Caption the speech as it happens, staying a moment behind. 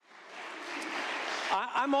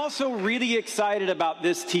I'm also really excited about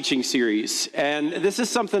this teaching series, and this is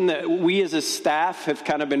something that we as a staff have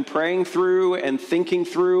kind of been praying through and thinking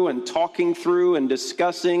through and talking through and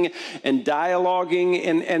discussing and dialoguing,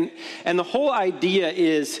 and the whole idea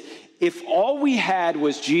is, if all we had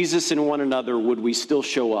was Jesus and one another, would we still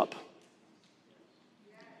show up?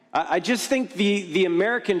 I just think the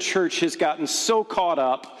American church has gotten so caught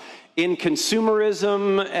up in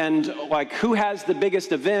consumerism and like who has the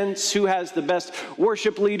biggest events, who has the best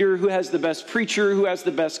worship leader, who has the best preacher, who has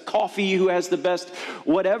the best coffee, who has the best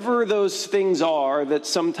whatever those things are, that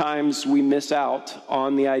sometimes we miss out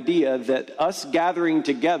on the idea that us gathering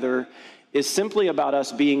together is simply about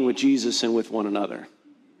us being with Jesus and with one another.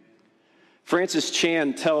 Francis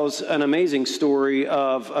Chan tells an amazing story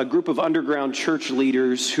of a group of underground church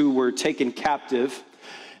leaders who were taken captive.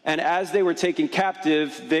 And as they were taken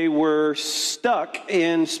captive, they were stuck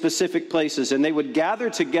in specific places. And they would gather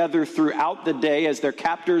together throughout the day as their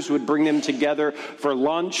captors would bring them together for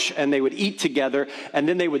lunch, and they would eat together, and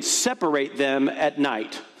then they would separate them at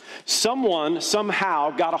night. Someone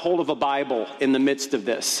somehow got a hold of a Bible in the midst of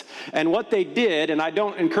this. And what they did, and I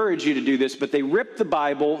don't encourage you to do this, but they ripped the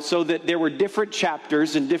Bible so that there were different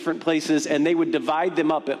chapters in different places, and they would divide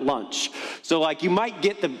them up at lunch. So like you might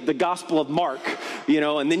get the Gospel of Mark,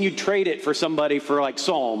 and then you trade it for somebody for like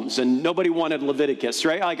Psalms, and nobody wanted Leviticus,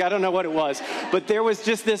 right? Like I don't know what it was, but there was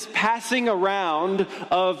just this passing around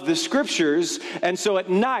of the scriptures. And so at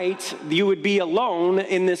night, you would be alone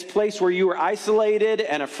in this place where you were isolated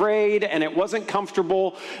and afraid, and it wasn't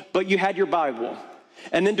comfortable, but you had your Bible.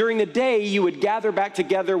 And then during the day, you would gather back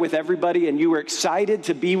together with everybody, and you were excited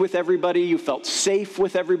to be with everybody. You felt safe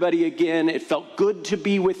with everybody again. It felt good to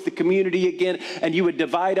be with the community again. And you would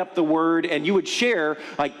divide up the word, and you would share,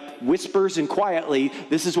 like whispers and quietly,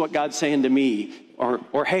 this is what God's saying to me.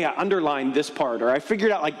 Or hey, I underlined this part, or I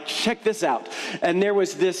figured out, like, check this out. And there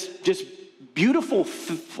was this just beautiful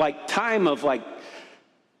time of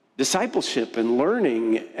discipleship and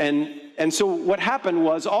learning. And so what happened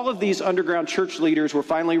was all of these underground church leaders were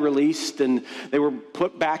finally released, and they were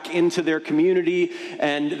put back into their community,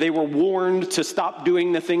 and they were warned to stop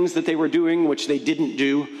doing the things that they were doing, which they didn't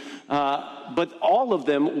do. But all of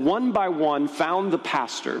them, one by one, found the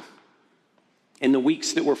pastor in the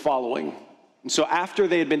weeks that were following. And so after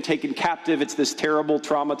they had been taken captive, it's this terrible,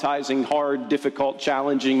 traumatizing, hard, difficult,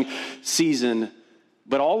 challenging season.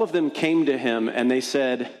 But all of them came to him and they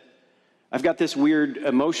said, I've got this weird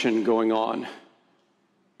emotion going on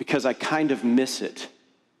because I kind of miss it.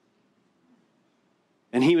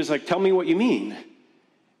 And he was like, tell me what you mean.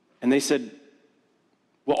 And they said,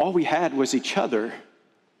 well, all we had was each other.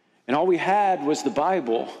 And all we had was the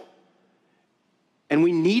Bible. And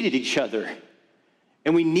we needed each other.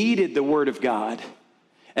 And we needed the Word of God.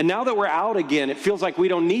 And now that we're out again, it feels like we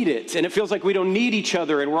don't need it. And it feels like we don't need each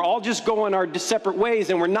other. And we're all just going our separate ways.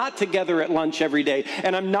 And we're not together at lunch every day.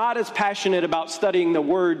 And I'm not as passionate about studying the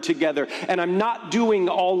Word together. And I'm not doing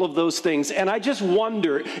all of those things. And I just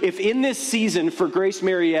wonder if in this season for Grace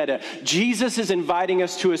Marietta, Jesus is inviting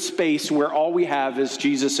us to a space where all we have is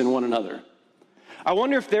Jesus and one another. I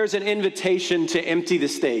wonder if there's an invitation to empty the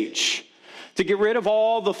stage, to get rid of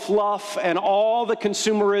all the fluff and all the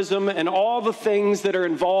consumerism and all the things that are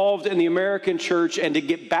involved in the American church, and to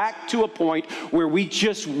get back to a point where we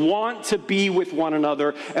just want to be with one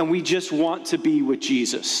another and we just want to be with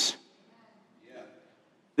Jesus.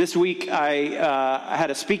 This week, I had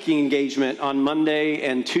a speaking engagement on Monday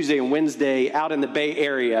and Tuesday and Wednesday out in the Bay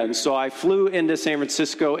Area. And so I flew into San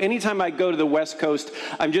Francisco. Anytime I go to the West Coast,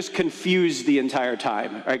 I'm just confused the entire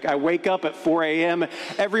time. I wake up at 4 a.m.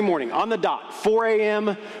 every morning on the dot, 4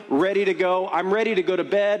 a.m., ready to go. I'm ready to go to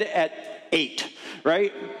bed at 8,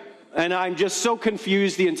 right? And I'm just so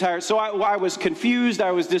confused so I was confused,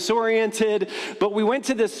 I was disoriented, but we went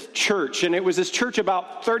to this church, and it was this church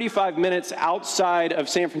about 35 minutes outside of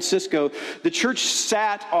San Francisco. The church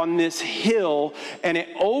sat on this hill, and it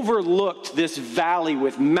overlooked this valley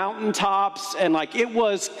with mountaintops, and it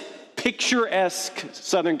was picturesque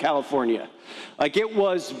Southern California. It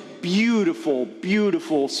was beautiful,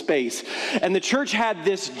 beautiful space. And the church had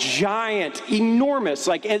this giant, enormous,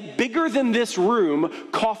 bigger than this room,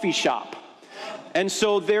 coffee shop. And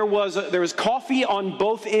so there was coffee on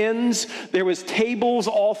both ends. There was tables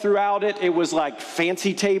all throughout it. It was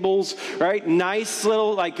fancy tables, right? Nice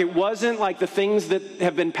little, it wasn't like the things that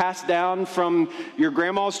have been passed down from your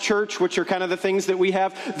grandma's church, which are kind of the things that we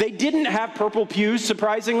have. They didn't have purple pews,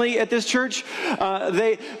 surprisingly, at this church.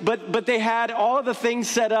 But they had all of the things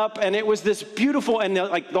set up, and it was this beautiful, and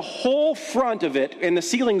the whole front of it, and the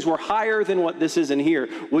ceilings were higher than what this is in here,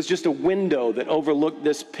 was just a window that overlooked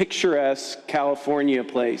this picturesque California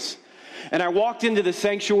place. And I walked into the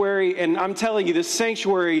sanctuary, and I'm telling you, this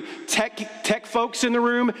sanctuary, tech folks in the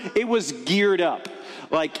room, it was geared up.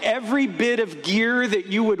 Like every bit of gear that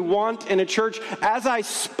you would want in a church. As I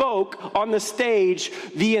spoke on the stage,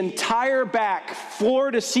 the entire back,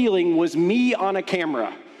 floor to ceiling, was me on a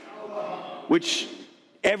camera, which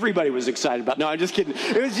everybody was excited about. No, I'm just kidding.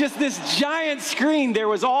 It was just this giant screen. There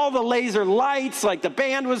was all the laser lights, like the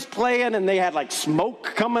band was playing, and they had like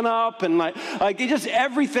smoke coming up, and like it just,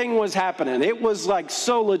 everything was happening. It was like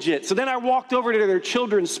so legit. So then I walked over to their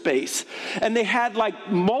children's space, and they had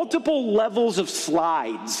like multiple levels of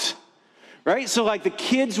slides. Right? So like the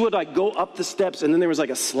kids would like go up the steps, and then there was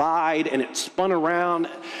like a slide, and it spun around.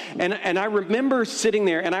 And I remember sitting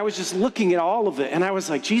there, and I was just looking at all of it, and I was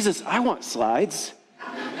like, Jesus, I want slides.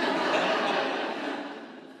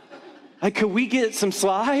 Like, could we get some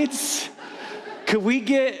slides? Could we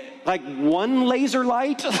get like one laser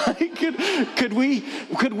light? Like, could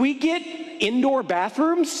we get indoor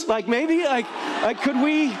bathrooms? Like maybe could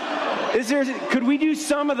we do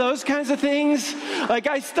some of those kinds of things? Like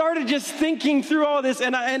I started just thinking through all this,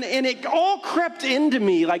 and it all crept into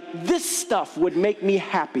me. Like this stuff would make me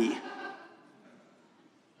happy.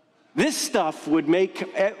 This stuff would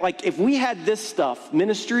make, like if we had this stuff,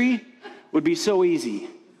 ministry would be so easy.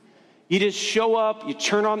 You just show up, you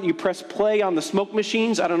turn on, you press play on the smoke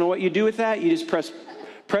machines. I don't know what you do with that. You just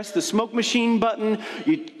press the smoke machine button,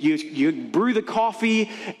 you brew the coffee,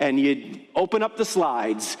 and you open up the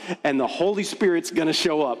slides, and the Holy Spirit's gonna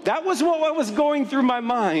show up. That was what was going through my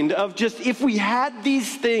mind of just, if we had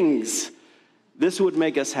these things, this would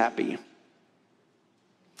make us happy.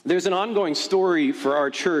 There's an ongoing story for our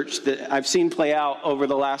church that I've seen play out over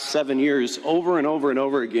the last 7 years, over and over and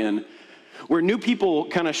over again, where new people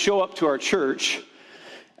kind of show up to our church,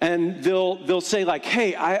 and they'll say like,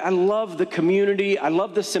 hey, I love the community. I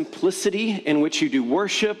love the simplicity in which you do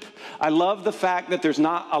worship. I love the fact that there's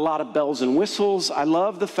not a lot of bells and whistles. I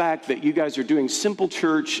love the fact that you guys are doing simple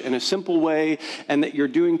church in a simple way, and that you're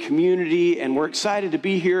doing community, and we're excited to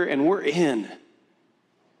be here, and we're in.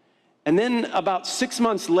 And then about 6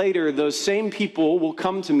 months later, those same people will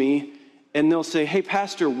come to me, and they'll say, hey,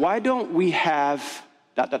 Pastor, why don't we have ...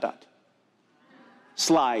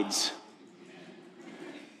 slides?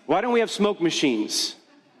 Why don't we have smoke machines?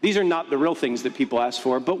 These are not the real things that people ask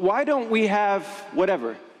for, but why don't we have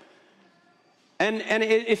whatever? And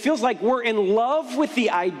it feels like we're in love with the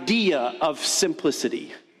idea of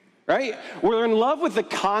simplicity, right? We're in love with the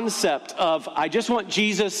concept of, I just want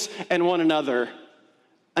Jesus and one another,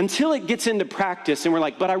 until it gets into practice, and we're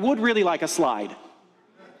like, but I would really like a slide.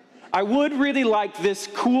 I would really like this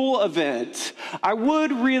cool event. I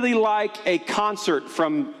would really like a concert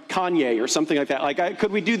from Kanye or something like that. Like,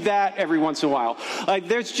 could we do that every once in a while? Like,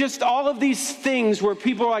 there's just all of these things where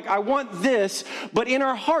people are like, I want this, but in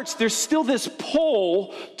our hearts, there's still this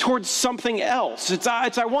pull towards something else. It's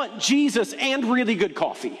I want Jesus and really good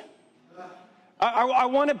coffee. I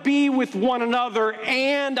want to be with one another,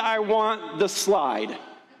 and I want the slide.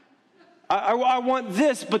 I want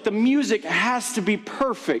this, but the music has to be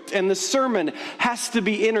perfect, and the sermon has to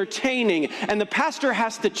be entertaining, and the pastor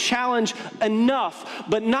has to challenge enough,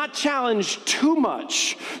 but not challenge too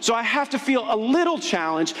much. So I have to feel a little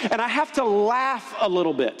challenged, and I have to laugh a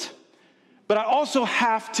little bit. But I also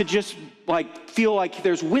have to just feel like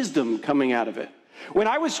there's wisdom coming out of it. When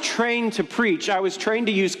I was trained to preach, I was trained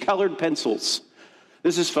to use colored pencils.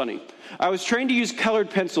 This is funny. I was trained to use colored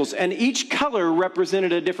pencils, and each color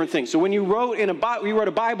represented a different thing. So when you wrote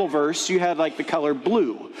a Bible verse, you had like the color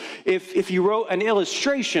blue. If you wrote an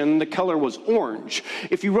illustration, the color was orange.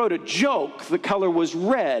 If you wrote a joke, the color was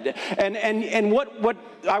red. And what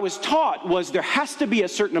I was taught was there has to be a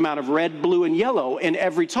certain amount of red, blue, and yellow in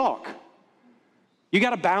every talk. You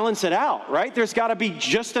got to balance it out, right? There's got to be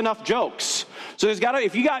just enough jokes. So there's got to,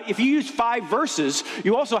 if you use 5 verses,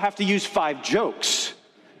 you also have to use 5 jokes,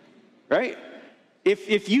 right?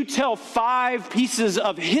 If you tell 5 pieces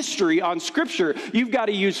of history on Scripture, you've got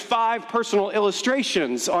to use 5 personal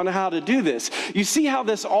illustrations on how to do this. You see how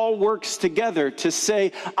this all works together to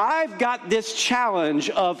say, I've got this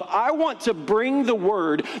challenge of I want to bring the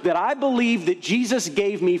word that I believe that Jesus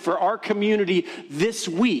gave me for our community this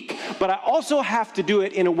week, but I also have to do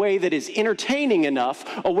it in a way that is entertaining enough,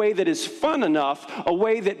 a way that is fun enough, a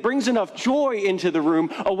way that brings enough joy into the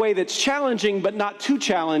room, a way that's challenging but not too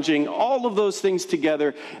challenging, all of those things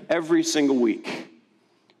together every single week.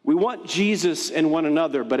 We want Jesus and one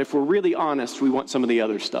another, but if we're really honest, we want some of the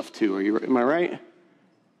other stuff too. Am I right?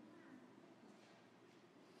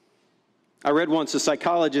 I read once a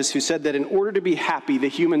psychologist who said that in order to be happy, the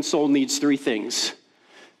human soul needs 3 things.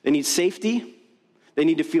 They need safety, they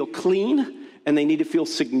need to feel clean, and they need to feel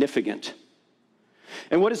significant.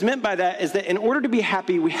 And what is meant by that is that in order to be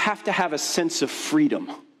happy, we have to have a sense of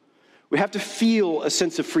freedom. We have to feel a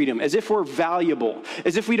sense of freedom, as if we're valuable,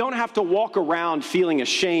 as if we don't have to walk around feeling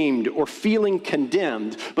ashamed or feeling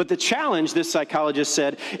condemned. But the challenge, this psychologist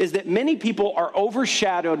said, is that many people are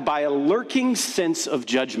overshadowed by a lurking sense of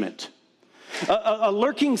judgment, a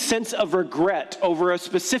lurking sense of regret over a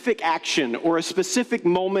specific action or a specific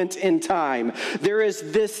moment in time. There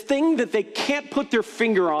is this thing that they can't put their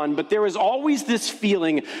finger on, but there is always this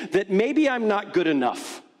feeling that maybe I'm not good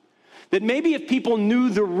enough. That maybe if people knew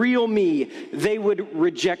the real me, they would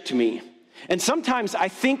reject me. And sometimes I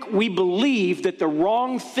think we believe that the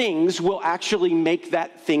wrong things will actually make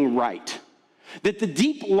that thing right. That the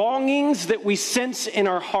deep longings that we sense in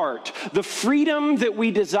our heart, the freedom that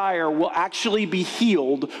we desire, will actually be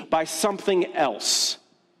healed by something else.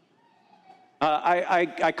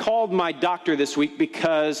 I called my doctor this week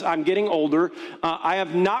because I'm getting older. I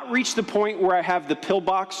have not reached the point where I have the pill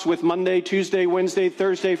box with Monday, Tuesday, Wednesday,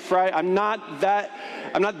 Thursday, Friday. I'm not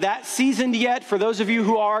that seasoned yet. For those of you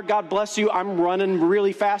who are, God bless you. I'm running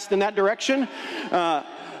really fast in that direction.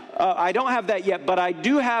 I don't have that yet, but I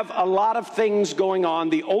do have a lot of things going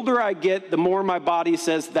on. The older I get, the more my body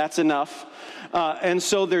says that's enough. And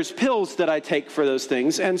so there's pills that I take for those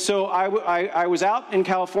things. And so I was out in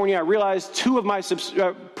California. I realized 2 of my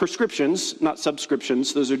prescriptions, not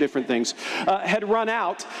subscriptions, those are different things, had run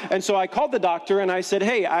out. And so I called the doctor and I said,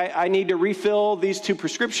 hey, I need to refill these 2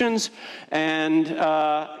 prescriptions.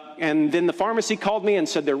 And then the pharmacy called me and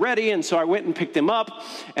said they're ready. And so I went and picked them up.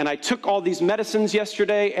 And I took all these medicines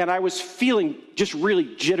yesterday. And I was feeling just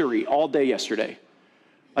really jittery all day yesterday.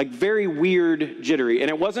 Like very weird jittery. And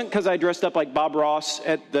it wasn't because I dressed up like Bob Ross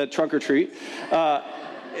at the trunk or treat.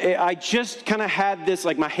 I just kind of had this,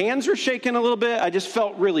 like my hands were shaking a little bit. I just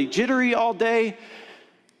felt really jittery all day.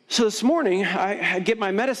 So this morning, I get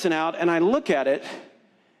my medicine out and I look at it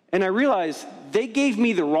and I realize they gave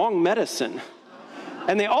me the wrong medicine.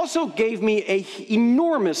 And they also gave me an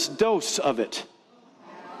enormous dose of it.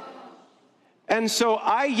 And so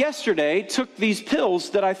I yesterday took these pills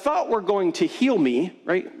that I thought were going to heal me,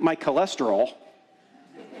 right, my cholesterol.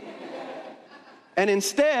 And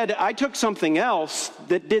instead, I took something else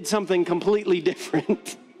that did something completely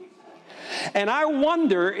different. And I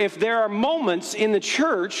wonder if there are moments in the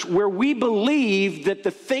church where we believe that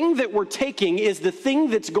the thing that we're taking is the thing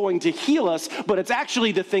that's going to heal us, but it's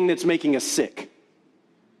actually the thing that's making us sick.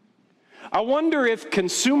 I wonder if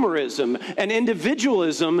consumerism and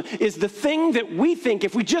individualism is the thing that we think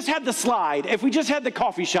if we just had the slide, if we just had the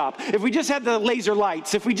coffee shop, if we just had the laser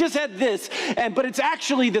lights, if we just had this, but it's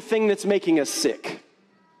actually the thing that's making us sick.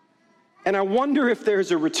 And I wonder if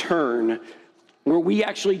there's a return where we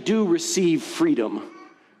actually do receive freedom,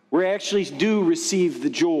 where we actually do receive the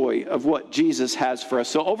joy of what Jesus has for us.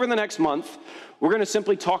 So over the next month, we're going to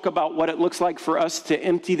simply talk about what it looks like for us to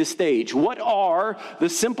empty the stage. What are the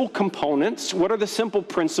simple components? What are the simple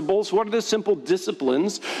principles? What are the simple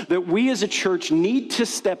disciplines that we as a church need to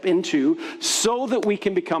step into so that we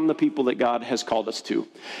can become the people that God has called us to?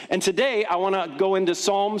 And today, I want to go into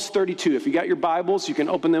Psalms 32. If you got your Bibles, you can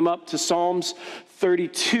open them up to Psalms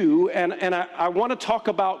 32. And I want to talk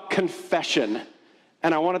about confession.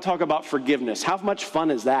 And I want to talk about forgiveness. How much fun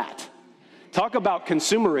is that? Talk about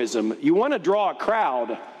consumerism. You want to draw a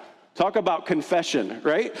crowd. Talk about confession,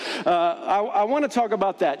 right? I want to talk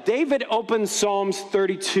about that. David opens Psalms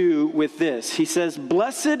 32 with this. He says,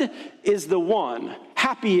 blessed is the one,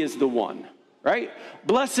 happy is the one, right?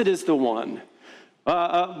 Blessed is the one.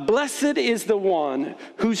 Blessed is the one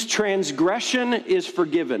whose transgression is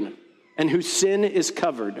forgiven and whose sin is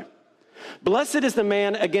covered. Blessed is the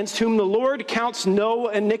man against whom the Lord counts no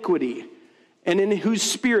iniquity, and in whose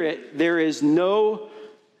spirit there is no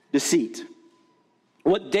deceit.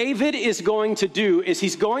 What David is going to do is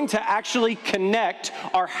he's going to actually connect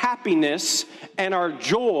our happiness and our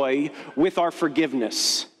joy with our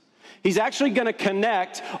forgiveness. He's actually going to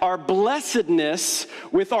connect our blessedness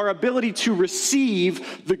with our ability to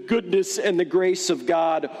receive the goodness and the grace of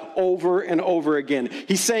God over and over again.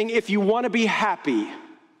 He's saying if you want to be happy,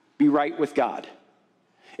 be right with God.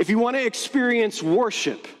 If you want to experience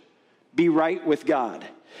worship, be right with God.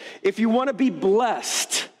 If you want to be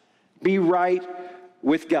blessed, be right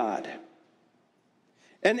with God.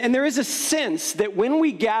 And there is a sense that when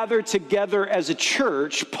we gather together as a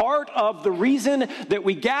church, part of the reason that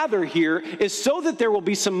we gather here is so that there will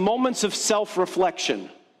be some moments of self-reflection.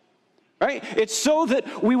 right? It's so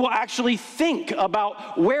that we will actually think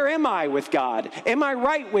about, where am I with God? Am I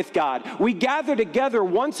right with God? We gather together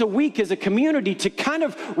once a week as a community to kind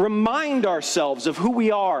of remind ourselves of who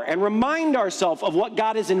we are and remind ourselves of what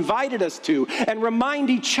God has invited us to and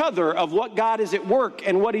remind each other of what God is at work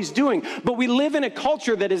and what he's doing. But we live in a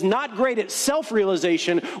culture that is not great at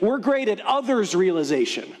self-realization. We're great at others'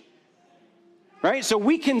 realization, right? So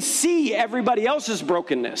we can see everybody else's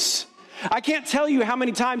brokenness. I can't tell you how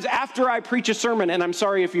many times after I preach a sermon, and I'm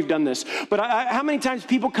sorry if you've done this, but how many times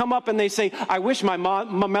people come up and they say, I wish my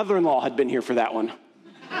mother-in-law had been here for that one.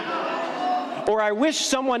 Or I wish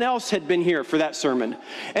someone else had been here for that sermon.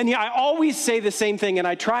 And yeah, I always say the same thing, and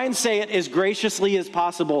I try and say it as graciously as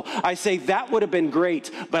possible. I say, that would have been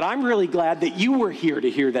great, but I'm really glad that you were here to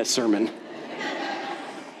hear that sermon.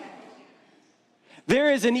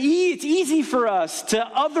 It's easy for us to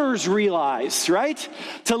others realize, right?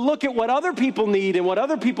 To look at what other people need and what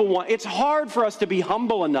other people want. It's hard for us to be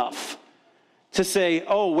humble enough to say,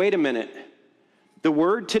 oh, wait a minute. The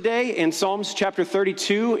word today in Psalms chapter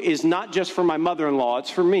 32 is not just for my mother-in-law,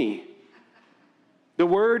 it's for me. The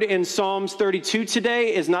word in Psalms 32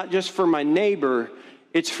 today is not just for my neighbor,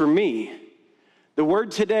 it's for me. The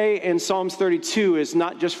word today in Psalms 32 is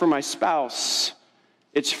not just for my spouse,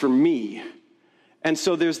 it's for me. And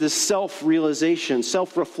so there's this self-realization,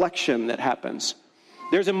 self-reflection that happens.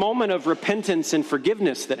 There's a moment of repentance and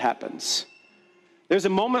forgiveness that happens. There's a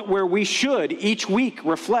moment where we should each week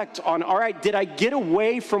reflect on, all right, did I get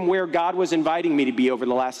away from where God was inviting me to be over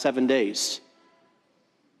the last 7 days?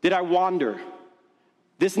 Did I wander?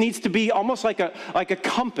 This needs to be almost like a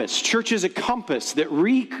compass. Church is a compass that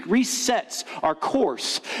resets our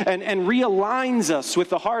course and realigns us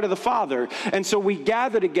with the heart of the Father. And so we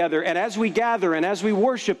gather together, and as we gather, and as we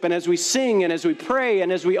worship, and as we sing, and as we pray,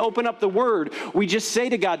 and as we open up the Word, we just say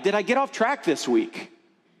to God, did I get off track this week?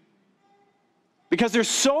 Because there's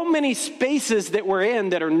so many spaces that we're in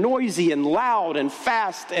that are noisy and loud and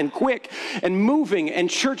fast and quick and moving,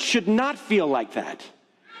 and church should not feel like that.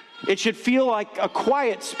 It should feel like a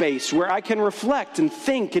quiet space where I can reflect and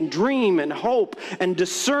think and dream and hope and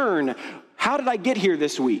discern. How did I get here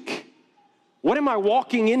this week? What am I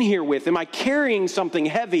walking in here with? Am I carrying something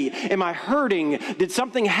heavy? Am I hurting? Did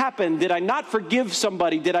something happen? Did I not forgive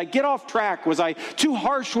somebody? Did I get off track? Was I too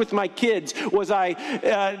harsh with my kids? Did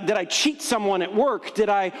I cheat someone at work?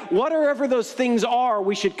 Whatever those things are,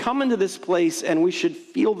 we should come into this place and we should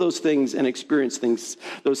feel those things and experience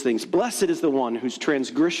those things. Blessed is the one whose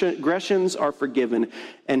transgressions are forgiven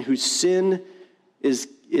and whose sin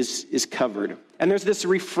is covered. And there's this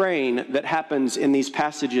refrain that happens in these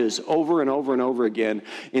passages over and over and over again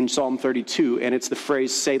in Psalm 32, and it's the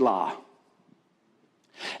phrase Selah.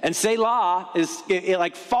 And Selah it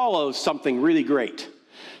like follows something really great.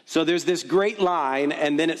 So there's this great line,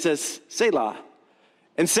 and then it says Selah.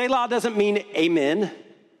 And Selah doesn't mean amen.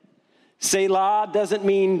 Selah doesn't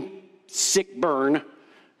mean sick burn.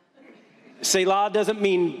 Selah doesn't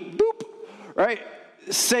mean boop, right?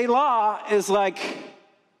 Selah is like,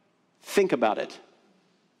 think about it,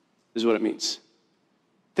 is what it means.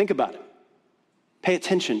 Think about it. Pay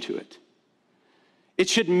attention to it. It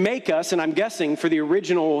should make us, and I'm guessing for the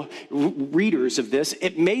original readers of this,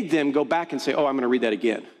 it made them go back and say, oh, I'm going to read that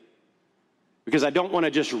again. Because I don't want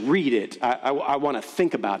to just read it. I want to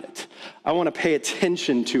think about it. I want to pay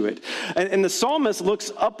attention to it. And the psalmist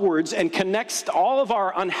looks upwards and connects all of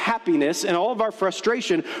our unhappiness and all of our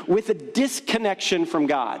frustration with a disconnection from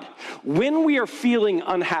God. When we are feeling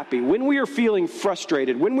unhappy, when we are feeling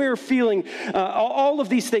frustrated, when we are feeling all of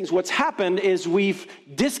these things, what's happened is we've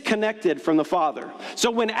disconnected from the Father.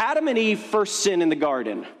 So when Adam and Eve first sin in the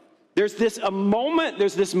garden, there's this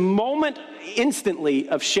moment instantly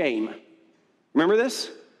of shame. Remember this?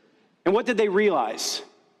 And what did they realize?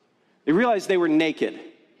 They realized they were naked,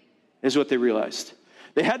 is what they realized.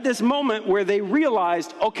 They had this moment where they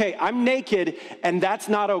realized, okay, I'm naked, and that's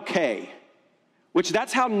not okay.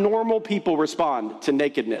 That's how normal people respond to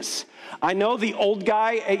nakedness. I know the old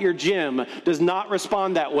guy at your gym does not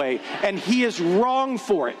respond that way, and he is wrong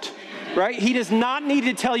for it. Right? He does not need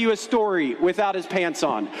to tell you a story without his pants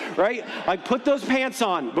on, right? Like, put those pants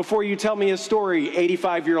on before you tell me a story,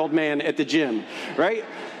 85-year-old man at the gym, right?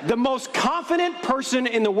 The most confident person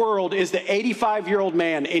in the world is the 85-year-old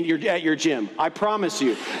man at your gym. I promise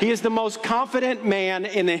you. He is the most confident man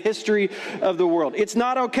in the history of the world. It's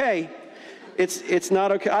not okay. It's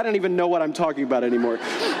not okay. I don't even know what I'm talking about anymore.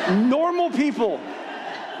 Normal people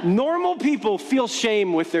feel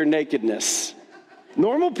shame with their nakedness.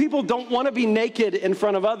 Normal people don't want to be naked in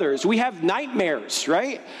front of others. We have nightmares,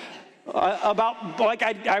 right? About, like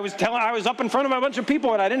I was up in front of a bunch of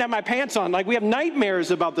people and I didn't have my pants on. Like, we have nightmares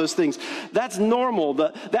about those things. That's normal.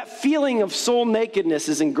 That feeling of soul nakedness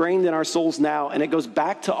is ingrained in our souls now, and it goes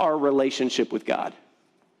back to our relationship with God.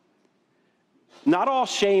 Not all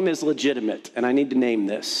shame is legitimate, and I need to name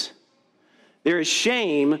this. There is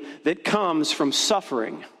shame that comes from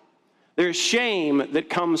suffering. There is shame that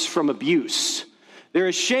comes from abuse. There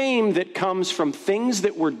is shame that comes from things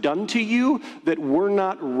that were done to you that were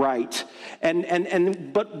not right.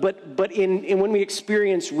 But when we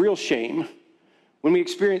experience real shame, when we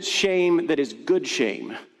experience shame that is good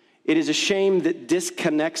shame, it is a shame that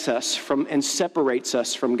disconnects us from and separates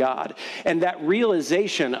us from God. And that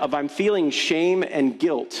realization of I'm feeling shame and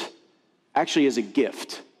guilt actually is a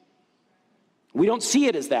gift. We don't see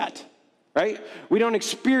it as that, right? We don't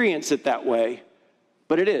experience it that way,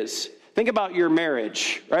 but it is. Think about your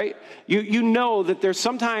marriage, right? You know that there's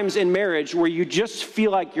sometimes in marriage where you just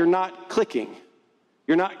feel like you're not clicking.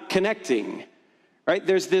 You're not connecting, right?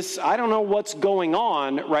 There's this, I don't know what's going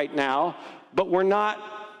on right now, but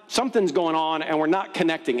something's going on and we're not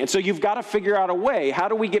connecting. And so you've got to figure out a way. How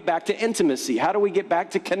do we get back to intimacy? How do we get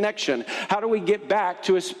back to connection? How do we get back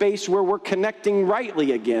to a space where we're connecting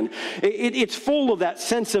rightly again? It's full of that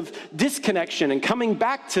sense of disconnection and coming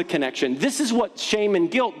back to connection. This is what shame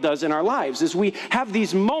and guilt does in our lives, is we have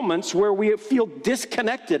these moments where we feel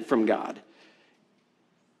disconnected from God.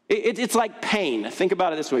 It's like pain. Think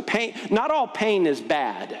about it this way. Pain, not all pain is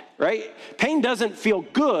bad, right? Pain doesn't feel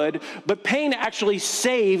good, but pain actually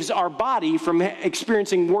saves our body from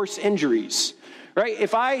experiencing worse injuries, right?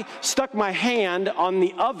 If I stuck my hand on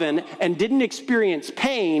the oven and didn't experience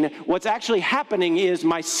pain, what's actually happening is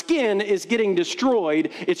my skin is getting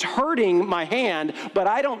destroyed. It's hurting my hand, but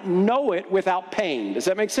I don't know it without pain. Does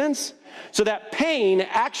that make sense? So that pain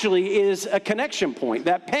actually is a connection point.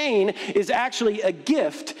 That pain is actually a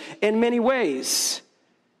gift in many ways.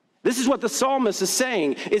 This is what the psalmist is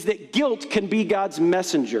saying, is that guilt can be God's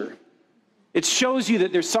messenger. It shows you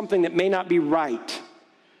that there's something that may not be right.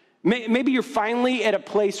 Maybe you're finally at a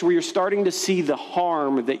place where you're starting to see the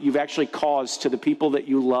harm that you've actually caused to the people that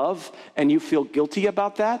you love, and you feel guilty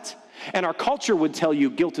about that. And our culture would tell you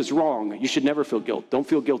guilt is wrong. You should never feel guilt. Don't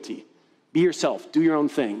feel guilty. Be yourself. Do your own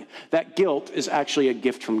thing. That guilt is actually a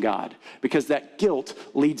gift from God, because that guilt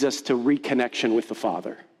leads us to reconnection with the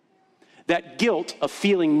Father. That guilt of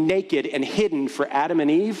feeling naked and hidden for Adam and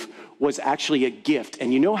Eve was actually a gift.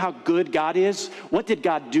 And you know how good God is? What did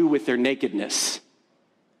God do with their nakedness?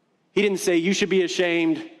 He didn't say, you should be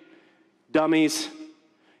ashamed, dummies.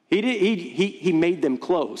 He made them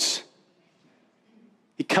clothes.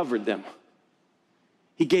 He covered them.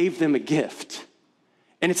 He gave them a gift.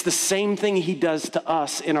 And it's the same thing he does to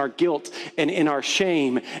us in our guilt and in our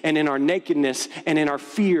shame and in our nakedness and in our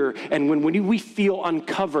fear. And when we feel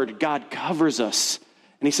uncovered, God covers us.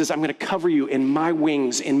 And he says, I'm going to cover you in my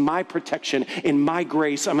wings, in my protection, in my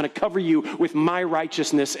grace. I'm going to cover you with my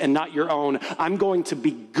righteousness and not your own. I'm going to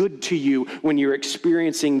be good to you when you're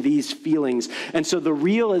experiencing these feelings. And so the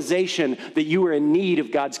realization that you are in need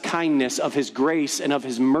of God's kindness, of his grace, and of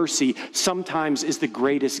his mercy sometimes is the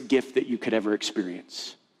greatest gift that you could ever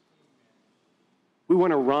experience. We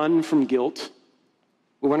want to run from guilt.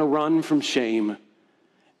 We want to run from shame.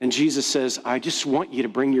 And Jesus says, I just want you to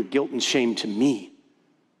bring your guilt and shame to me.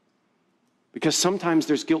 Because sometimes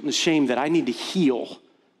there's guilt and shame that I need to heal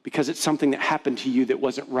because it's something that happened to you that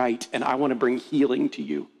wasn't right, and I want to bring healing to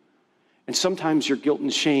you. And sometimes your guilt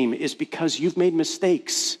and shame is because you've made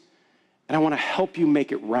mistakes, and I want to help you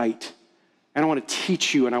make it right. And I want to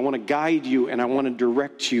teach you, and I want to guide you, and I want to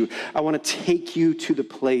direct you. I want to take you to the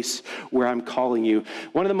place where I'm calling you.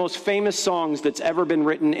 One of the most famous songs that's ever been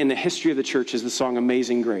written in the history of the church is the song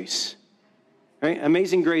Amazing Grace. Right?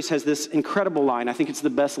 Amazing Grace has this incredible line. I think it's the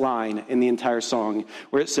best line in the entire song,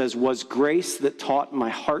 where it says, was grace that taught my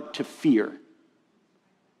heart to fear.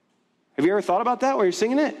 Have you ever thought about that while you're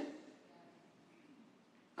singing it?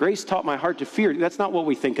 Grace taught my heart to fear. That's not what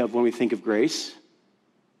we think of when we think of grace.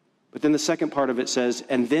 But then the second part of it says,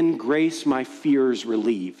 and then grace my fears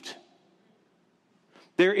relieved.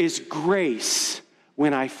 There is grace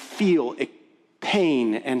when I feel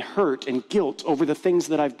pain and hurt and guilt over the things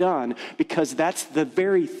that I've done, because that's the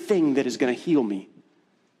very thing that is going to heal me.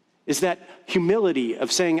 Is that humility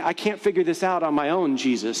of saying, I can't figure this out on my own,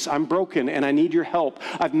 Jesus. I'm broken and I need your help.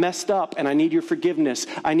 I've messed up and I need your forgiveness.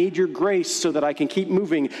 I need your grace so that I can keep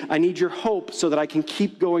moving. I need your hope so that I can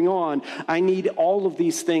keep going on. I need all of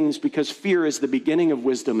these things because fear is the beginning of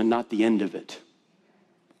wisdom and not the end of it.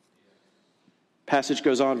 Passage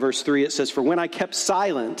goes on, verse 3, it says, for when I kept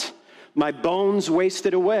silent, my bones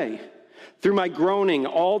wasted away through my groaning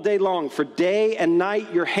all day long. For day and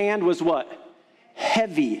night your hand was what?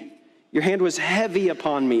 Heavy. Your hand was heavy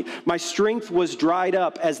upon me. My strength was dried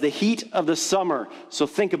up as the heat of the summer. So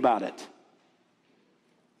think about it.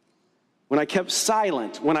 When I kept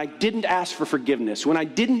silent, when I didn't ask for forgiveness, when I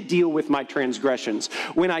didn't deal with my transgressions,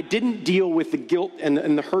 when I didn't deal with the guilt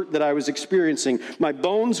and the hurt that I was experiencing, my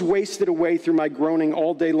bones wasted away through my groaning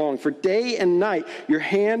all day long. For day and night, your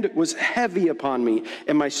hand was heavy upon me,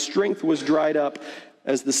 and my strength was dried up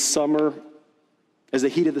as the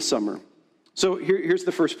heat of the summer. So here's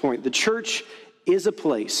the first point. The church is a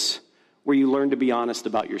place where you learn to be honest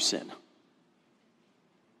about your sin.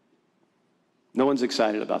 No one's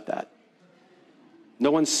excited about that. No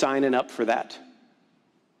one's signing up for that.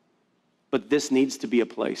 But this needs to be a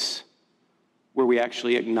place where we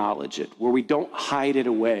actually acknowledge it, where we don't hide it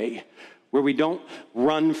away, where we don't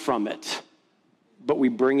run from it, but we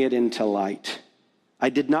bring it into light. I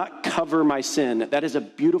did not cover my sin. That is a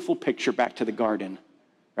beautiful picture back to the garden,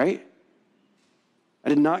 right? I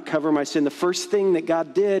did not cover my sin. The first thing that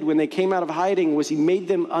God did when they came out of hiding was he made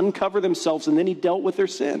them uncover themselves, and then he dealt with their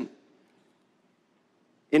sin.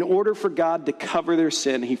 In order for God to cover their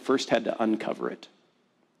sin, he first had to uncover it.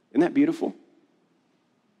 Isn't that beautiful?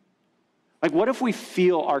 Like, what if we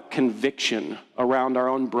feel our conviction around our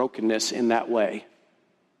own brokenness in that way?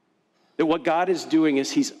 That what God is doing is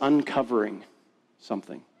he's uncovering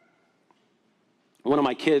something. One of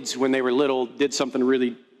my kids, when they were little, did something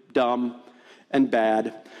really dumb and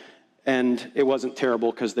bad, and it wasn't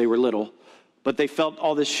terrible because they were little. But they felt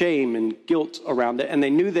all this shame and guilt around it, and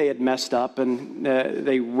they knew they had messed up, and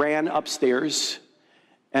they ran upstairs,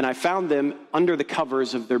 and I found them under the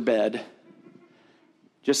covers of their bed,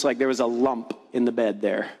 just like there was a lump in the bed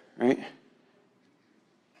there, right?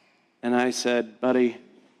 And I said, buddy,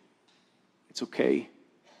 it's okay.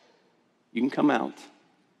 You can come out.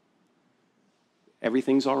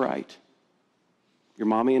 Everything's all right. Your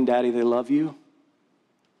mommy and daddy, they love you.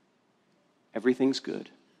 Everything's good.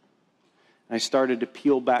 I started to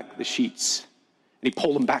peel back the sheets, and he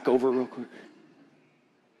pulled them back over real quick.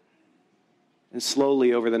 And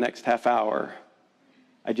slowly over the next half hour,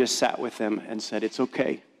 I just sat with him and said, it's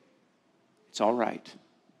okay. It's all right.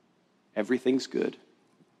 Everything's good.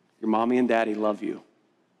 Your mommy and daddy love you.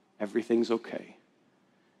 Everything's okay.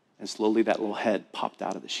 And slowly that little head popped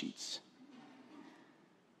out of the sheets.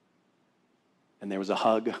 And there was a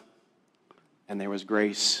hug, and there was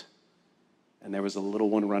grace, and there was a little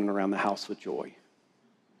one running around the house with joy.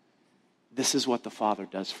 This is what the Father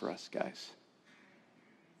does for us, guys.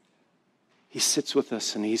 He sits with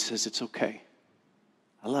us and he says, it's okay.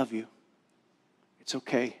 I love you. It's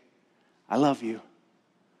okay. I love you.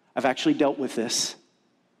 I've actually dealt with this.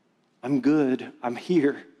 I'm good. I'm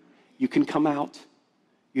here. You can come out.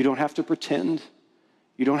 You don't have to pretend.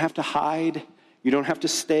 You don't have to hide. You don't have to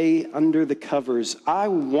stay under the covers. I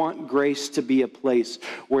want Grace to be a place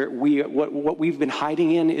where what we've been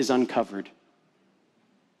hiding in is uncovered.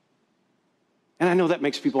 And I know that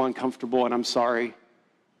makes people uncomfortable, and I'm sorry.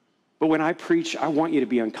 But when I preach, I want you to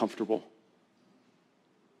be uncomfortable.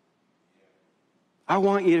 I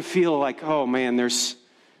want you to feel like, oh man, there's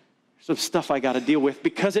some stuff I got to deal with,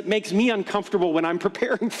 because it makes me uncomfortable when I'm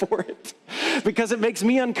preparing for it, because it makes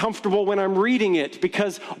me uncomfortable when I'm reading it,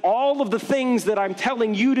 because all of the things that I'm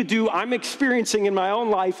telling you to do, I'm experiencing in my own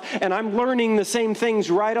life, and I'm learning the same things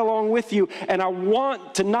right along with you, and I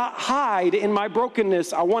want to not hide in my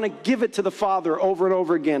brokenness. I want to give it to the Father over and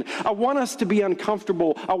over again. I want us to be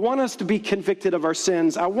uncomfortable. I want us to be convicted of our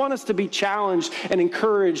sins. I want us to be challenged and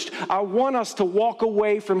encouraged. I want us to walk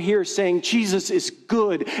away from here saying, Jesus is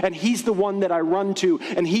good, and He's the one that I run to,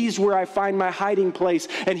 and He's where I find my hiding place,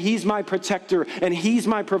 and He's my protector, and He's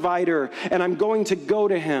my provider, and I'm going to go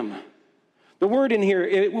to Him. The word in here,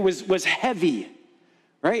 it was heavy,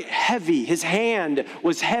 right? Heavy. His hand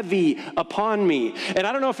was heavy upon me. And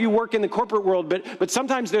I don't know if you work in the corporate world, but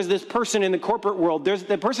sometimes there's this person in the corporate world.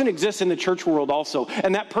 That person exists in the church world also,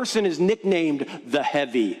 and that person is nicknamed the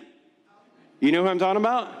heavy. You know who I'm talking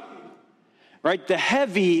about? Right? The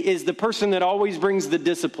heavy is the person that always brings the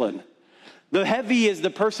discipline. The heavy is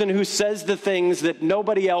the person who says the things that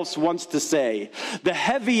nobody else wants to say. The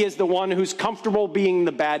heavy is the one who's comfortable being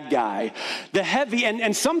the bad guy. The heavy,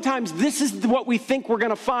 and sometimes this is what we think we're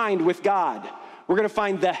going to find with God. We're going to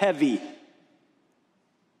find the heavy.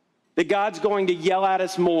 That God's going to yell at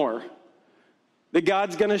us more. That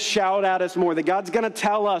God's going to shout at us more. That God's going to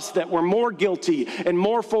tell us that we're more guilty and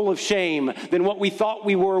more full of shame than what we thought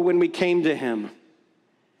we were when we came to Him.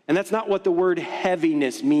 And that's not what the word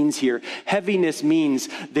heaviness means here. Heaviness means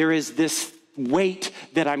there is this weight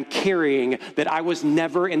that I'm carrying that I was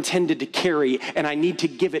never intended to carry, and I need to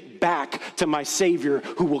give it back to my Savior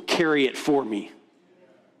who will carry it for me.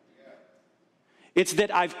 It's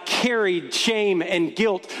that I've carried shame and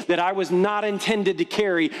guilt that I was not intended to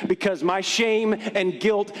carry because my shame and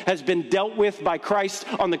guilt has been dealt with by Christ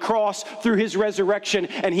on the cross through his resurrection,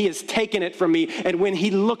 and he has taken it from me. And when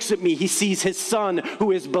he looks at me, he sees his Son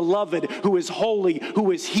who is beloved, who is holy,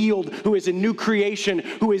 who is healed, who is a new creation,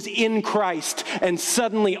 who is in Christ. And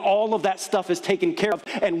suddenly all of that stuff is taken care of.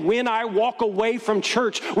 And when I walk away from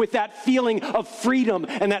church with that feeling of freedom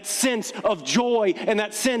and that sense of joy and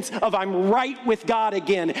that sense of I'm right with God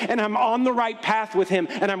again, and I'm on the right path with him,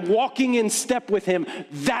 and I'm walking in step with him,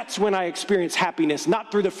 that's when I experience happiness,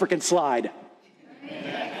 not through the frickin' slide.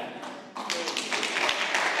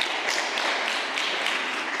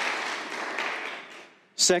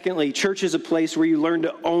 Secondly, church is a place where you learn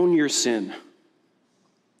to own your sin.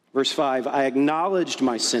 Verse 5, I acknowledged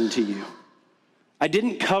my sin to you. I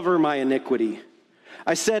didn't cover my iniquity.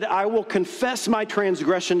 I said, I will confess my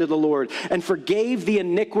transgression to the Lord and forgave the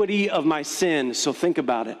iniquity of my sin. So think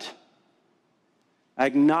about it. I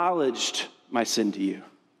acknowledged my sin to you.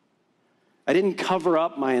 I didn't cover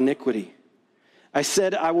up my iniquity. I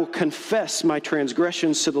said, I will confess my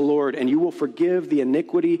transgressions to the Lord, and you will forgive the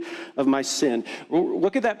iniquity of my sin.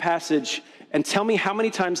 Look at that passage and tell me how many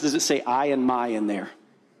times does it say I and my in there?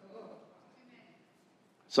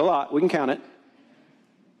 It's a lot. We can count it.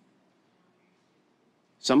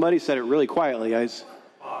 Somebody said it really quietly, guys.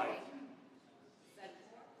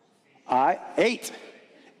 8.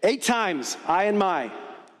 8 times, I and my.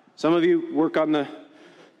 Some of you work on the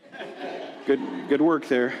good work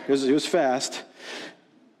there. It was fast.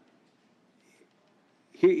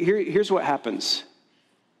 Here's what happens.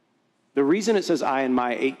 The reason it says I and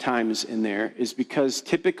my 8 times in there is because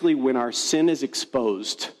typically when our sin is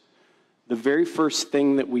exposed, the very first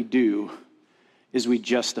thing that we do is we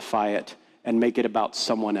justify it and make it about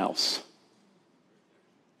someone else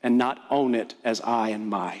and not own it as I and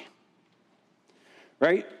my.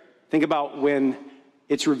 Right? Think about when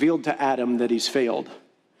it's revealed to Adam that he's failed.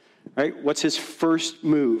 Right? What's his first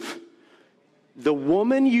move? The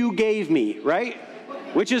woman you gave me, right?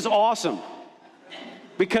 Which is awesome.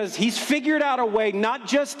 Because he's figured out a way not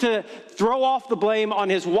just to throw off the blame on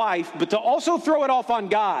his wife, but to also throw it off on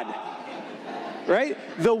God. Right?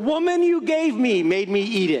 The woman you gave me made me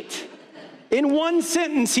eat it. In one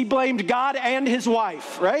sentence, he blamed God and his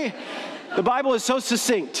wife, right? The Bible is so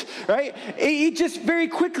succinct, right? He just very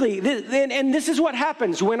quickly, and this is what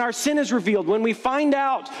happens when our sin is revealed, when we find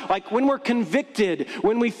out, like when we're convicted,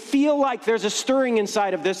 when we feel like there's a stirring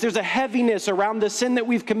inside of this, there's a heaviness around the sin that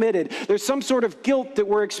we've committed, there's some sort of guilt that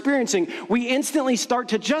we're experiencing, we instantly start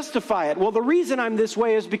to justify it. Well, the reason I'm this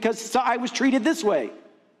way is because I was treated this way.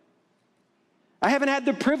 I haven't had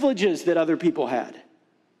the privileges that other people had.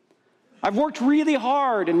 I've worked really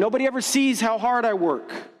hard, and nobody ever sees how hard I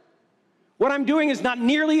work. What I'm doing is not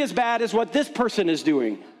nearly as bad as what this person is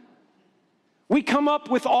doing. We come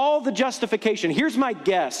up with all the justification. Here's my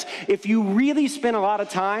guess. If you really spent a lot of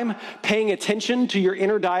time paying attention to your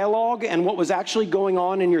inner dialogue and what was actually going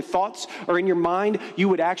on in your thoughts or in your mind, you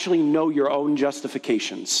would actually know your own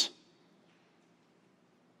justifications.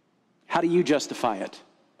 How do you justify it?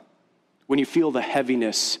 When you feel the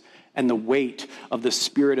heaviness and the weight of the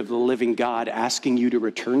Spirit of the living God asking you to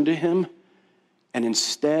return to him, and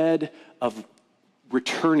instead of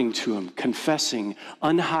returning to him, confessing,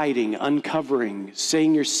 unhiding, uncovering,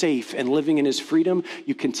 saying you're safe and living in his freedom,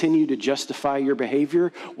 you continue to justify your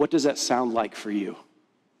behavior. What does that sound like for you?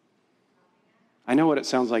 I know what it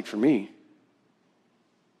sounds like for me.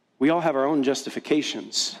 We all have our own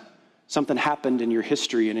justifications. Something happened in your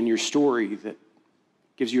history and in your story that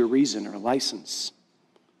gives you a reason or a license.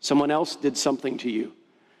 Someone else did something to you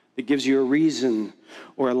that gives you a reason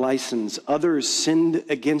or a license. Others sinned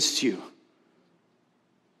against you.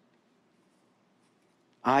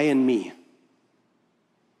 I and me.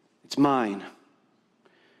 It's mine.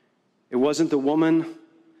 It wasn't the woman.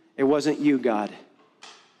 It wasn't you, God.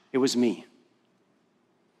 It was me.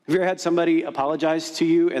 Have you ever had somebody apologize to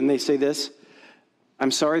you and they say this?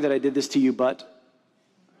 I'm sorry that I did this to you, but.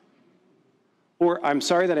 Or I'm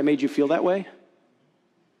sorry that I made you feel that way.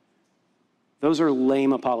 Those are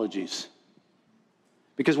lame apologies.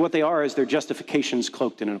 Because what they are is their justifications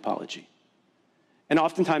cloaked in an apology. And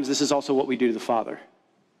oftentimes this is also what we do to the Father.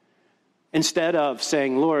 Instead of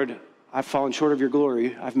saying, Lord, I've fallen short of your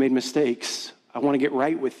glory. I've made mistakes. I want to get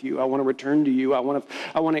right with you. I want to return to you. I want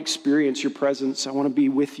to experience your presence. I want to be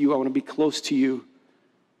with you. I want to be close to you.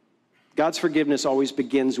 God's forgiveness always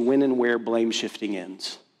begins when and where blame shifting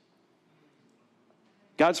ends.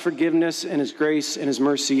 God's forgiveness and his grace and his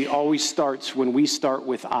mercy always starts when we start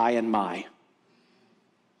with I and my.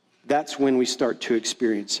 That's when we start to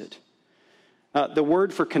experience it. The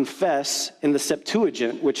word for confess in the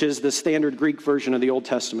Septuagint, which is the standard Greek version of the Old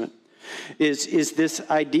Testament, is this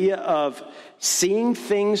idea of seeing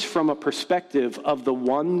things from a perspective of the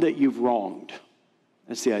one that you've wronged.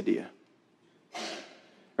 That's the idea.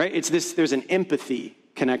 Right? It's this, there's an empathy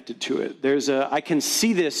connected to it. I can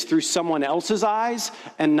see this through someone else's eyes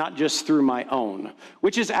and not just through my own,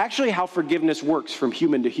 which is actually how forgiveness works from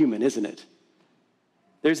human to human, isn't it?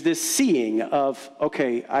 There's this seeing of,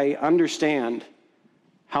 okay, I understand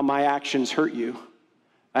how my actions hurt you.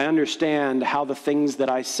 I understand how the things that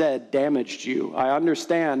I said damaged you. I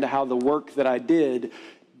understand how the work that I did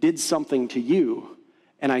something to you,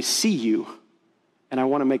 and I see you, and I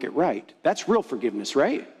want to make it right. That's real forgiveness,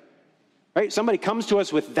 right? Right? Somebody comes to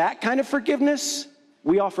us with that kind of forgiveness,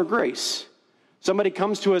 we offer grace. Somebody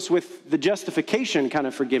comes to us with the justification kind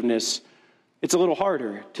of forgiveness, it's a little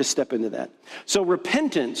harder to step into that. So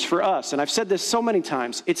repentance for us, and I've said this so many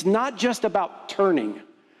times, it's not just about turning.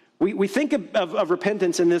 We think of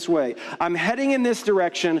repentance in this way. I'm heading in this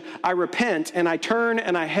direction, I repent, and I turn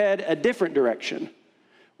and I head a different direction,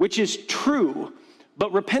 which is true.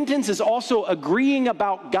 But repentance is also agreeing with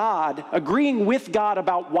God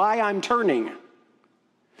about why I'm turning.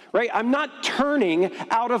 Right? I'm not turning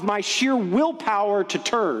out of my sheer willpower to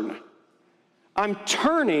turn. I'm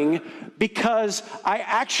turning because I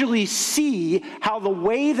actually see how the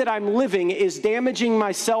way that I'm living is damaging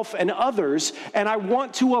myself and others, and I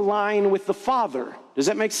want to align with the Father. Does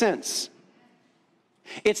that make sense?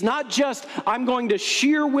 It's not just, I'm going to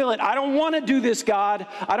sheer will it. I don't want to do this, God.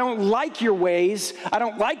 I don't like your ways. I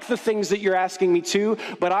don't like the things that you're asking me to,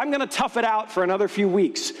 but I'm going to tough it out for another few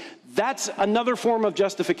weeks. That's another form of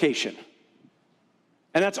justification.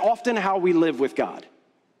 And that's often how we live with God.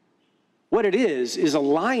 What it is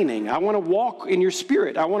aligning. I want to walk in your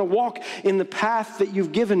spirit. I want to walk in the path that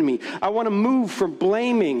you've given me. I want to move from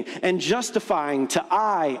blaming and justifying to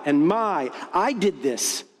I and my. I did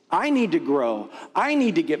this. I need to grow. I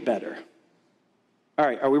need to get better. All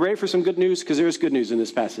right, are we ready for some good news? Because there's good news in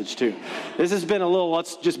this passage too. This has been a little,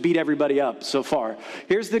 let's just beat everybody up so far.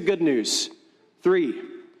 Here's the good news. 3,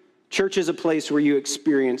 church is a place where you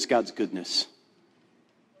experience God's goodness.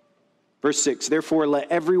 Verse 6, therefore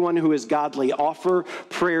let everyone who is godly offer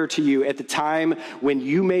prayer to you at the time when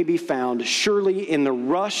you may be found. Surely in the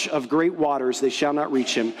rush of great waters they shall not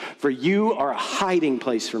reach him, for you are a hiding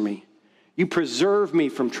place for me. You preserve me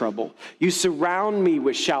from trouble. You surround me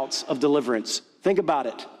with shouts of deliverance. Think about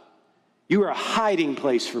it. You are a hiding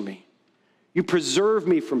place for me. You preserve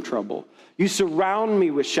me from trouble. You surround me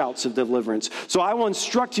with shouts of deliverance. So I will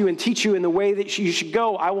instruct you and teach you in the way that you should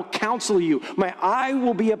go. I will counsel you. My eye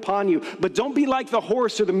will be upon you. But don't be like the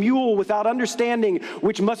horse or the mule without understanding,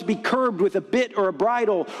 which must be curbed with a bit or a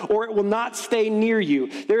bridle, or it will not stay near you.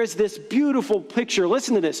 There is this beautiful picture.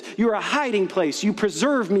 Listen to this. You are a hiding place. You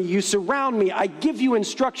preserve me. You surround me. I give you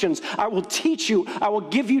instructions. I will teach you. I will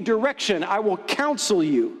give you direction. I will counsel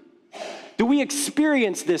you. Do we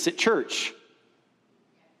experience this at church?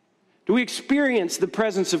 Do we experience the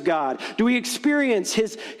presence of God? Do we experience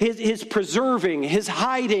his preserving, his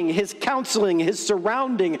hiding, his counseling, his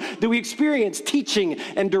surrounding? Do we experience teaching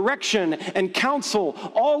and direction and counsel?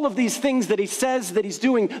 All of these things that he says that he's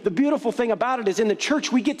doing. The beautiful thing about it is in the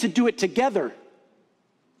church, we get to do it together.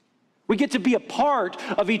 We get to be a part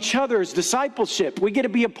of each other's discipleship. We get to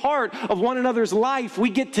be a part of one another's life. We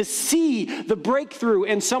get to see the breakthrough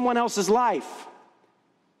in someone else's life.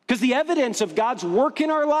 Because the evidence of God's work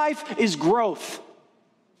in our life is growth.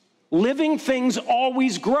 Living things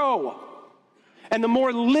always grow. And the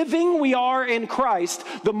more living we are in Christ,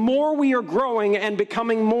 the more we are growing and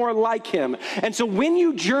becoming more like him. And so when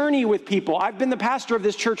you journey with people, I've been the pastor of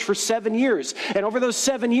this church for 7 years. And over those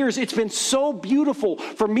 7 years, it's been so beautiful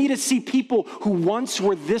for me to see people who once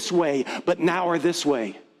were this way, but now are this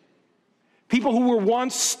way. People who were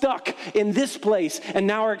once stuck in this place and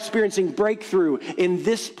now are experiencing breakthrough in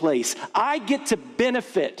this place. I get to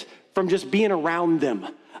benefit from just being around them.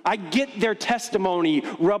 I get their testimony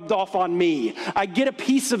rubbed off on me. I get a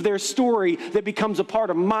piece of their story that becomes a part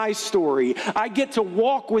of my story. I get to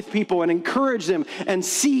walk with people and encourage them and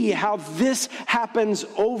see how this happens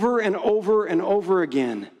over and over and over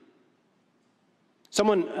again.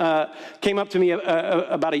 Someone came up to me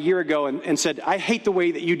about a year ago and said, I hate the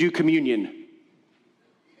way that you do communion.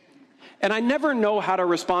 And I never know how to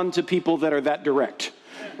respond to people that are that direct,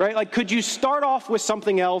 right? Like, could you start off with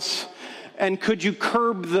something else? And could you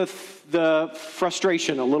curb the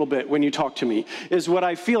frustration a little bit when you talk to me, is what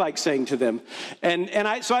I feel like saying to them.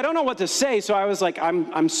 So I don't know what to say. So I was like,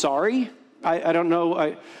 I'm sorry. I don't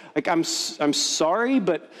know. I'm sorry,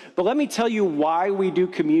 but let me tell you why we do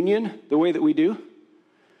communion the way that we do.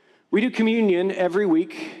 We do communion every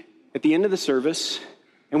week at the end of the service,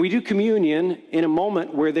 and we do communion in a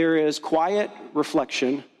moment where there is quiet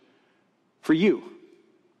reflection for you,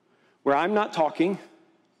 where I'm not talking,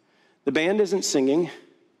 the band isn't singing,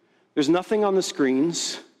 there's nothing on the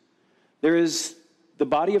screens, there is the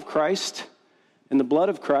body of Christ and the blood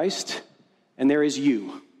of Christ, and there is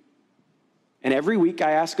you. And every week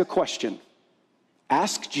I ask a question.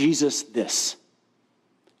 Ask Jesus this.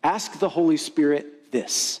 Ask the Holy Spirit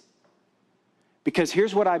this. Because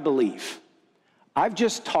here's what I believe. I've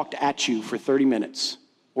just talked at you for 30 minutes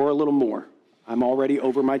or a little more. I'm already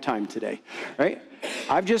over my time today, right?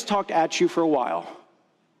 I've just talked at you for a while.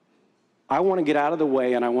 I want to get out of the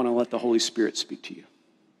way and I want to let the Holy Spirit speak to you.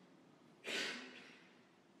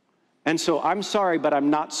 And so I'm sorry, but I'm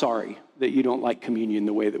not sorry that you don't like communion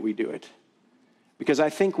the way that we do it. Because I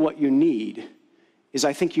think what you need is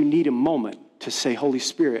a moment to say, Holy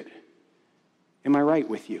Spirit, am I right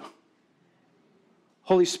with you?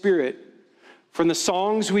 Holy Spirit, from the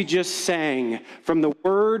songs we just sang, from the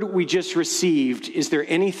word we just received, is there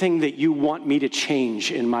anything that you want me to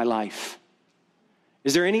change in my life?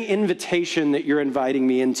 Is there any invitation that you're inviting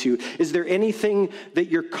me into? Is there anything that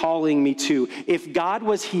you're calling me to? If God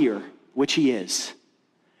was here, which he is,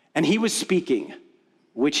 and he was speaking,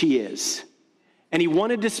 which he is, and he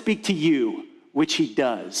wanted to speak to you, which he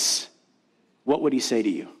does, what would he say to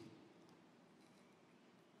you?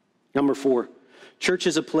 Number 4, church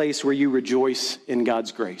is a place where you rejoice in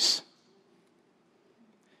God's grace.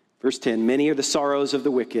 Verse 10, many are the sorrows of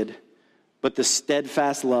the wicked, but the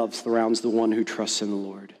steadfast love surrounds the one who trusts in the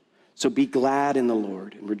Lord. So be glad in the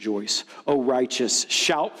Lord and rejoice. O righteous,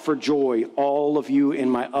 shout for joy, all of you in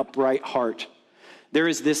my upright heart. There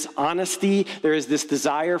is this honesty, there is this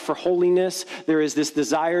desire for holiness, there is this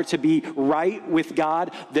desire to be right with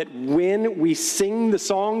God, that when we sing the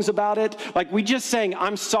songs about it, like we just sang,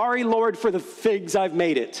 I'm sorry, Lord, for the things I've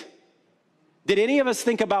made it. Did any of us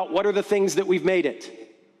think about what are the things that we've made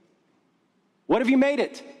it? What have you made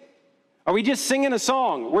it? Are we just singing a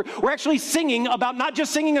song? We're actually singing about not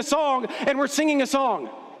just singing a song, and we're singing a song.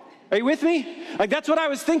 Are you with me? Like, that's what I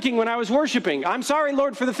was thinking when I was worshiping. I'm sorry,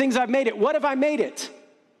 Lord, for the things I've made it. What have I made it?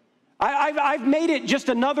 I've made it just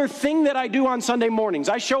another thing that I do on Sunday mornings.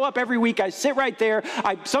 I show up every week. I sit right there.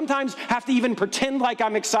 I sometimes have to even pretend like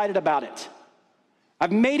I'm excited about it.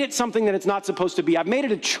 I've made it something that it's not supposed to be. I've made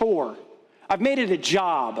it a chore. I've made it a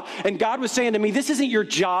job. And God was saying to me, this isn't your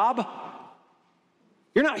job.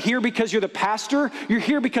 You're not here because you're the pastor. You're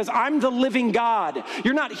here because I'm the living God.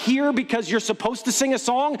 You're not here because you're supposed to sing a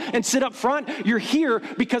song and sit up front. You're here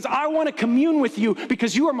because I want to commune with you,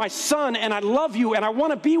 because you are my son and I love you and I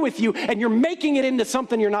want to be with you, and you're making it into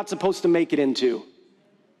something you're not supposed to make it into.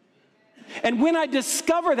 And when I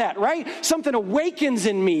discover that, right, something awakens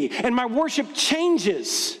in me and my worship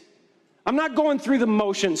changes. I'm not going through the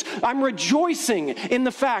motions. I'm rejoicing in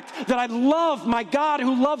the fact that I love my God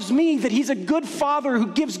who loves me, that he's a good father who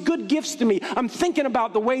gives good gifts to me. I'm thinking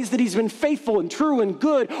about the ways that he's been faithful and true and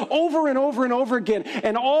good over and over and over again.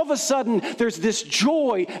 And all of a sudden, there's this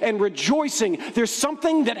joy and rejoicing. There's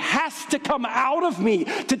something that has to come out of me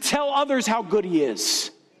to tell others how good he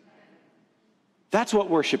is. That's what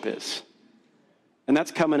worship is. And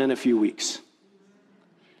that's coming in a few weeks.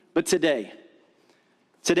 But today,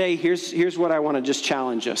 here's what I want to just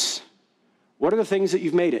challenge us. What are the things that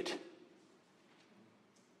you've made it?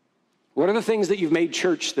 What are the things that you've made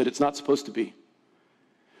church that it's not supposed to be?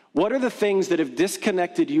 What are the things that have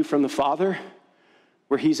disconnected you from the Father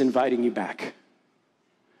where he's inviting you back?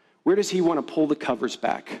 Where does he want to pull the covers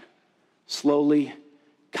back? Slowly,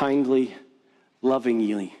 kindly,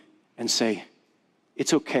 lovingly, and say,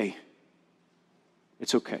 it's okay.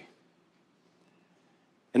 It's okay.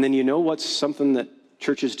 And then you know what's something that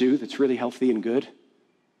churches do that's really healthy and good?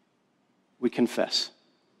 We confess.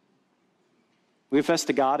 We confess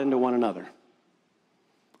to God and to one another.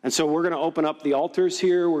 And so we're going to open up the altars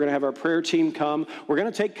here. We're going to have our prayer team come. We're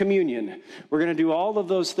going to take communion. We're going to do all of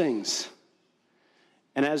those things.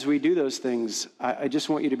 And as we do those things, I just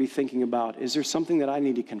want you to be thinking about, is there something that I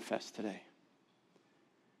need to confess today?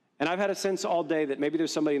 And I've had a sense all day that maybe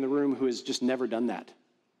there's somebody in the room who has just never done that.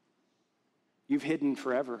 You've hidden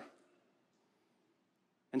forever.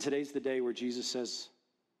 And today's the day where Jesus says,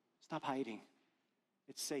 stop hiding.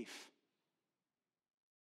 It's safe.